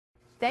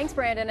Thanks,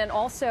 Brandon. And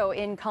also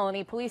in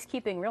Colony, police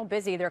keeping real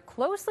busy. They're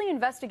closely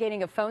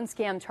investigating a phone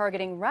scam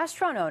targeting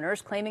restaurant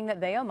owners claiming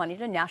that they owe money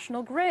to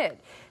National Grid.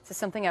 This is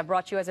something I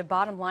brought you as a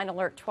bottom line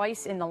alert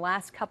twice in the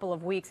last couple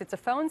of weeks. It's a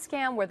phone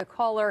scam where the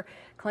caller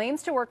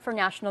claims to work for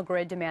National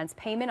Grid, demands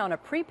payment on a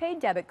prepaid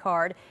debit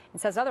card, and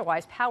says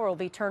otherwise power will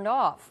be turned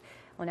off.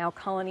 Well, now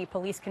Colony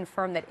Police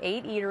confirm that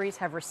 8 eateries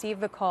have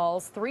received the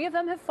calls. 3 of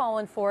them have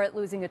fallen for it,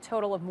 losing a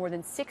total of more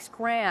than $6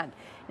 grand.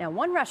 Now,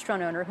 one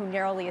restaurant owner who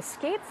narrowly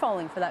escaped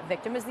falling for that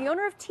victim is the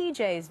owner of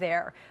TJ's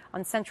there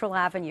on Central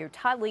Avenue.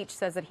 Todd Leach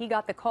says that he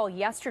got the call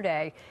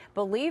yesterday,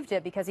 believed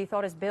it because he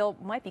thought his bill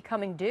might be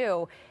coming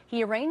due.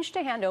 He arranged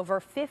to hand over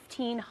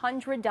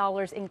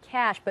 $1,500 in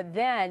cash, but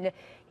then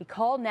he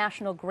called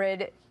National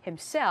Grid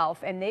himself,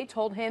 and they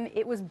told him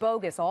it was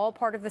bogus, all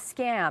part of the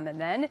scam. And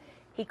then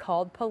he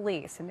called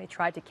police, and they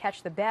tried to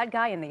catch the bad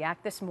guy in the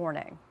act this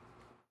morning.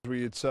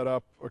 We had set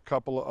up a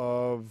couple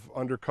of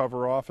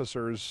undercover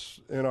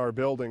officers in our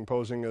building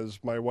posing as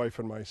my wife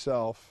and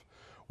myself,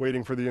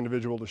 waiting for the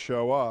individual to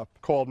show up.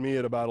 Called me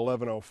at about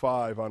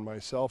 11:05 on my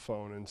cell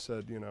phone and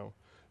said,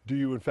 do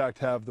you in fact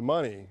have the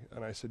money?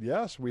 And I said,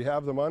 yes, we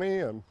have the money.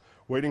 I'm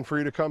waiting for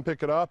you to come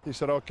pick it up. He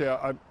said, okay,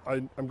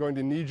 I'm going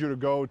to need you to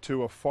go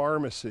to a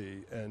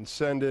pharmacy and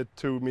send it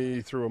to me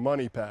through a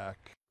money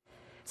pack.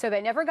 So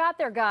they never got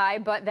their guy,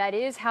 but that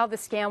is how the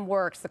scam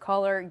works. The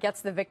caller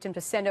gets the victim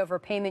to send over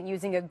payment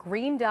using a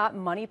Green Dot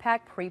Money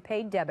Pack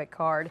prepaid debit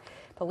card.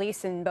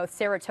 Police in both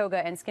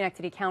Saratoga and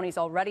Schenectady counties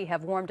already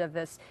have warned of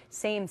this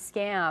same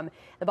scam.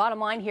 The bottom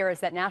line here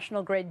is that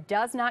National Grid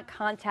does not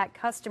contact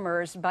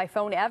customers by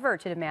phone ever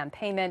to demand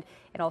payment.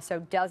 It also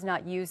does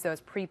not use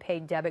those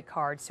prepaid debit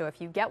cards. So if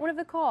you get one of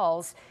the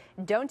calls,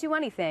 don't do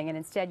anything, and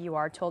instead you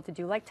are told to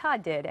do like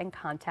Todd did and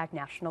contact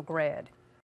National Grid.